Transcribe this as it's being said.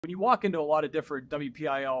When you walk into a lot of different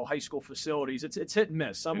WPIL high school facilities, it's hit and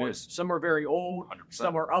miss. Some are very old, 100%.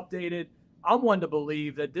 some are updated. I'm one to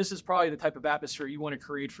believe that this is probably the type of atmosphere you want to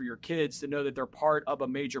create for your kids to know that they're part of a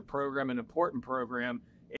major program, an important program.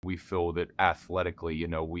 We feel that athletically,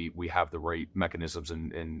 we have the right mechanisms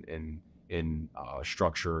in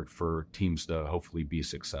structure for teams to hopefully be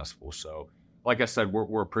successful. So, like I said,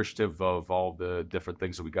 we're appreciative of all the different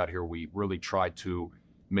things that we got here. We really try to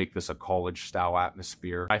make this a college-style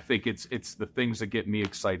atmosphere. I think it's the things that get me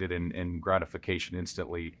excited and gratification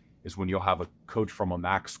instantly is when you'll have a coach from a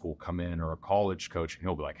MAC school come in or a college coach, and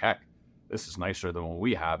he'll be like, heck, this is nicer than what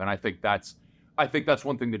we have. And I think that's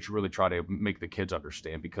one thing that you really try to make the kids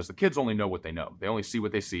understand, because the kids only know what they know. They only see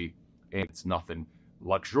what they see, and it's nothing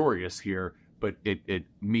luxurious here, but it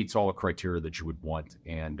meets all the criteria that you would want.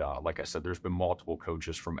 And like I said, there's been multiple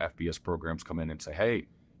coaches from FBS programs come in and say, hey,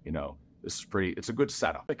 it's a good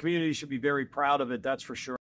setup. The community should be very proud of it, that's for sure.